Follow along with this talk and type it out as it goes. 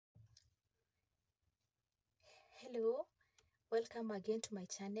Hello, welcome again to my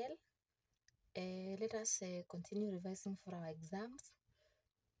channel. Let us continue revising for our exams.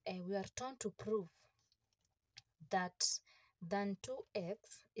 We are trying to prove that tanh2x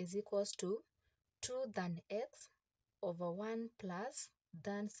is equals to 2tanhx over 1 plus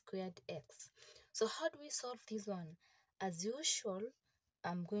tanh squared x. So how do we solve this one? As usual,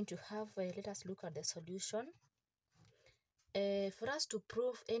 I'm going to have, let us look at the solution. For us to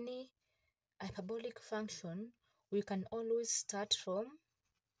prove any hyperbolic function, we can always start from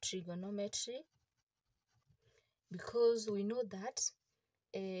trigonometry, because we know that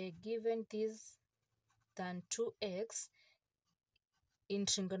given this tanh2x in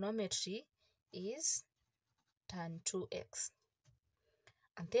trigonometry is tanh2x,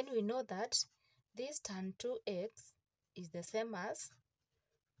 and then we know that this tanh2x is the same as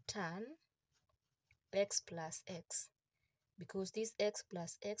tan x plus x, because this x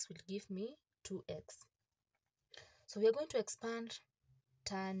plus x will give me 2x. So we are going to expand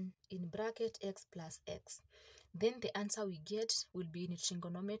tan in bracket x plus x. Then the answer we get will be in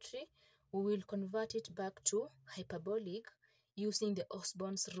trigonometry. We will convert it back to hyperbolic using the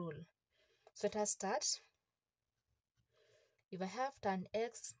Osborne's rule. So let us start. If I have tan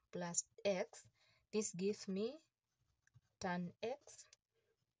x plus x, this gives me tan x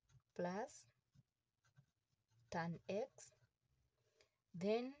plus tan x,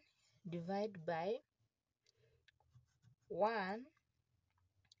 then divide by 1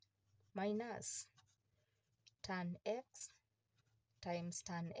 minus tan x times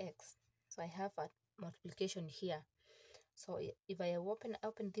tan x. So I have a multiplication here. So if I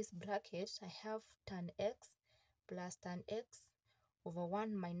open this bracket, I have tan x plus tan x over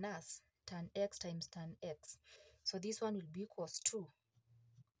 1 minus tan x times tan x. So this one will be equals to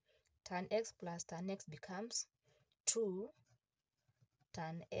tan x plus tan x becomes 2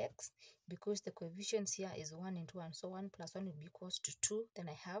 tan x, because the coefficients here is 1 and 1. So 1 plus 1 will be equals to 2. Then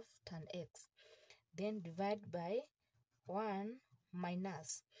I have tan x. Then divide by 1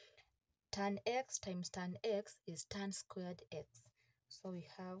 minus tan x times tan x is tan squared x. So we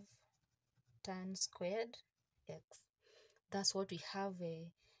have tan squared x. That's what we have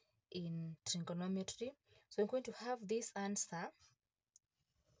in trigonometry. So I'm going to have this answer.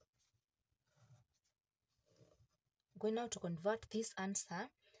 I'm going now to convert this answer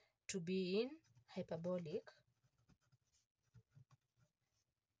to be in hyperbolic.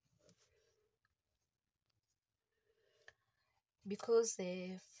 Because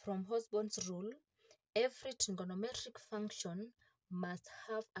from Osborne's rule, every trigonometric function must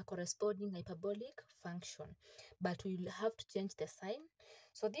have a corresponding hyperbolic function, but we will have to change the sign.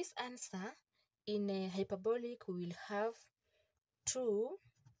 So this answer in a hyperbolic, we will have 2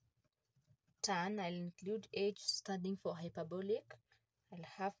 tan, I'll include h standing for hyperbolic, I'll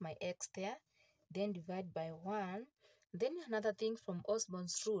have my x there, then divide by 1. Then another thing from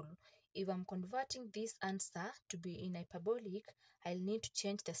Osborne's rule, if I'm converting this answer to be in hyperbolic, I'll need to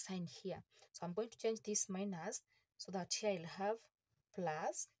change the sign here. So I'm going to change this minus, so that here I'll have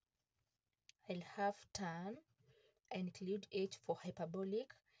plus, I'll have tan, I include h for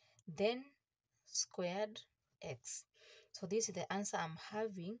hyperbolic, then squared x. So this is the answer I'm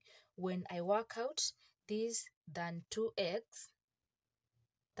having when I work out this tanh2x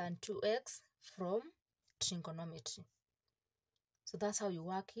from trigonometry. So that's how you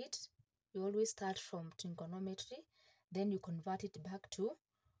work it. You always start from trigonometry, then you convert it back to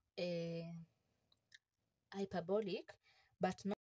a hyperbolic, but not